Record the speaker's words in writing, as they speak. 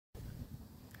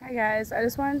Hi guys, I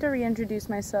just wanted to reintroduce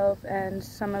myself and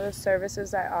some of the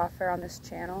services I offer on this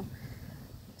channel.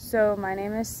 So my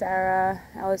name is Sarah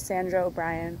Alessandra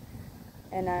O'Brien,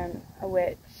 and I'm a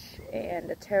witch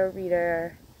and a tarot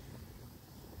reader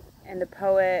and a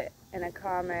poet and a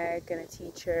comic and a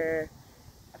teacher,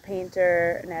 a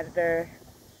painter, an editor,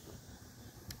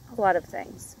 a lot of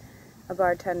things. A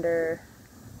bartender,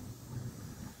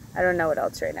 I don't know what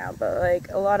else right now, but like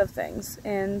a lot of things.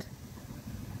 And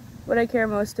what I care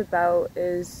most about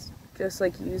is just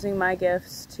like using my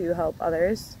gifts to help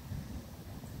others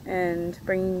and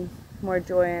bring more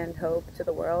joy and hope to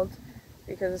the world,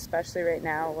 because especially right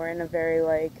now we're in a very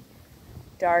like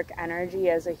dark energy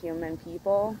as a human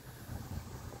people,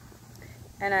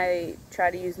 and I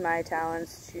try to use my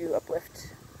talents to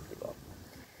uplift people.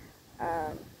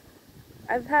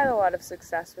 I've had a lot of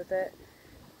success with it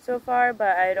so far,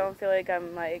 but I don't feel like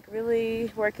I'm like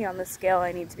really working on the scale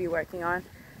I need to be working on.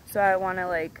 So I want to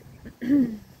like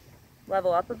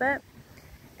level up a bit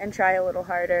and try a little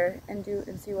harder and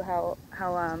see how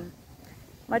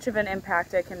much of an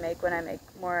impact I can make when I make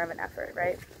more of an effort,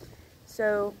 right?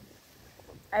 So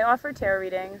I offer tarot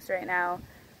readings right now.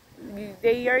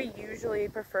 They are usually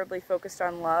preferably focused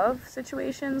on love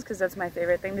situations because that's my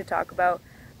favorite thing to talk about.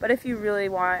 But if you really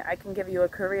want, I can give you a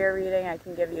career reading, I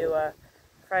can give you a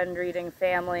friend reading,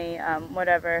 family,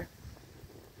 whatever.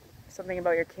 Something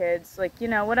about your kids, like, you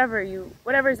know,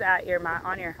 whatever's at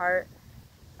on your heart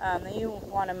that you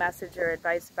want a message or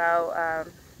advice about.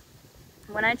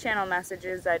 When I channel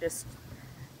messages, I just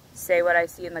say what I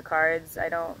see in the cards. I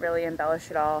don't really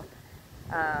embellish at all.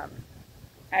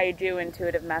 I do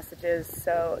intuitive messages,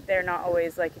 so they're not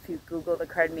always like, if you Google the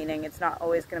card meaning, it's not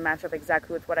always going to match up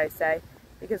exactly with what I say,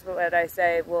 because what I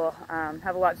say will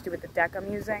have a lot to do with the deck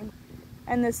I'm using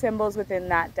and the symbols within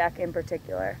that deck in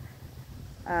particular.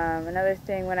 Another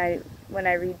thing, when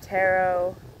I read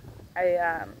tarot,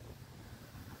 I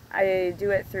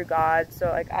do it through God, so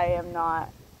like I am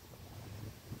not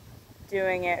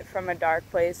doing it from a dark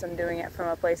place. I'm doing it from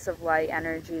a place of light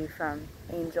energy, from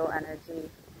angel energy,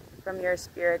 from your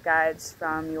spirit guides,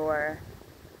 from your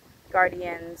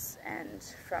guardians, and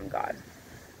from God.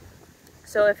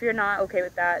 So if you're not okay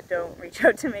with that, don't reach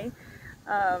out to me.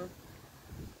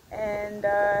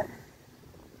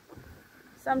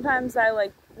 Sometimes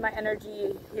my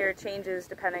energy here changes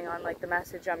depending on like the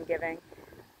message I'm giving,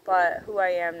 but who I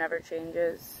am never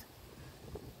changes.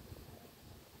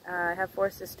 I have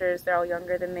 4 sisters. They're all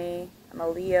younger than me. I'm a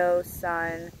Leo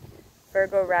sun,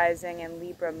 Virgo rising, and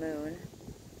Libra moon.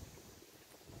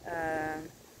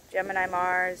 Gemini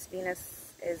Mars,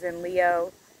 Venus is in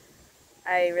Leo.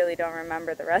 I really don't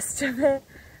remember the rest of it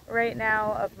right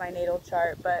now of my natal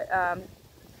chart, but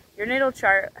your natal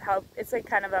chart it's like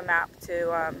kind of a map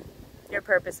to your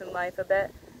purpose in life a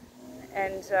bit,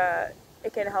 and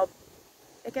it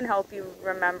can help you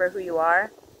remember who you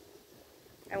are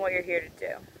and what you're here to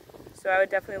do. So I would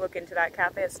definitely look into that.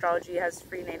 Cafe Astrology has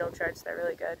free natal charts. They're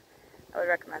really good. I would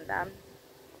recommend them.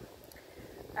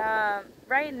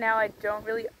 Right now I don't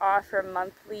really offer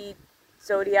monthly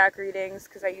zodiac readings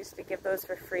because I used to give those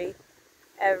for free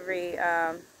every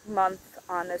month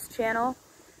on this channel.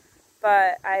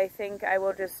 But I think I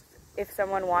will just, if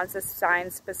someone wants a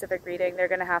sign-specific reading, they're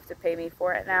going to have to pay me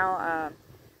for it now.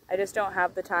 I just don't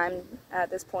have the time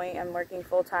at this point. I'm working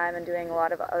full-time and doing a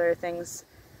lot of other things,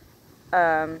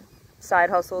 side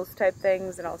hustles type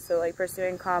things, and also like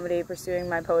pursuing comedy, pursuing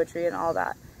my poetry and all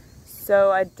that.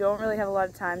 So I don't really have a lot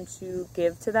of time to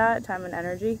give to that, time and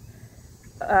energy,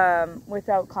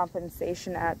 without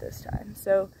compensation at this time.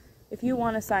 So if you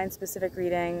want a sign-specific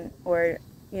reading or,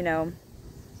 you know,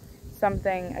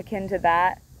 something akin to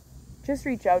that, just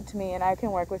reach out to me and I can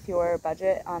work with your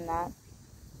budget on that.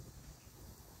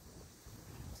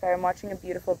 Sorry, I'm watching a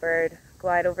beautiful bird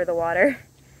glide over the water.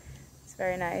 It's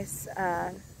very nice.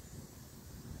 Yeah,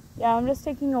 I'm just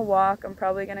taking a walk. I'm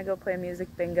probably gonna go play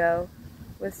music bingo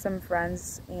with some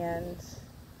friends, and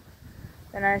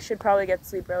then I should probably get to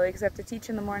sleep early because I have to teach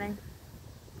in the morning.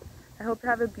 I hope you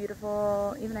have a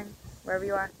beautiful evening wherever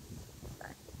you are.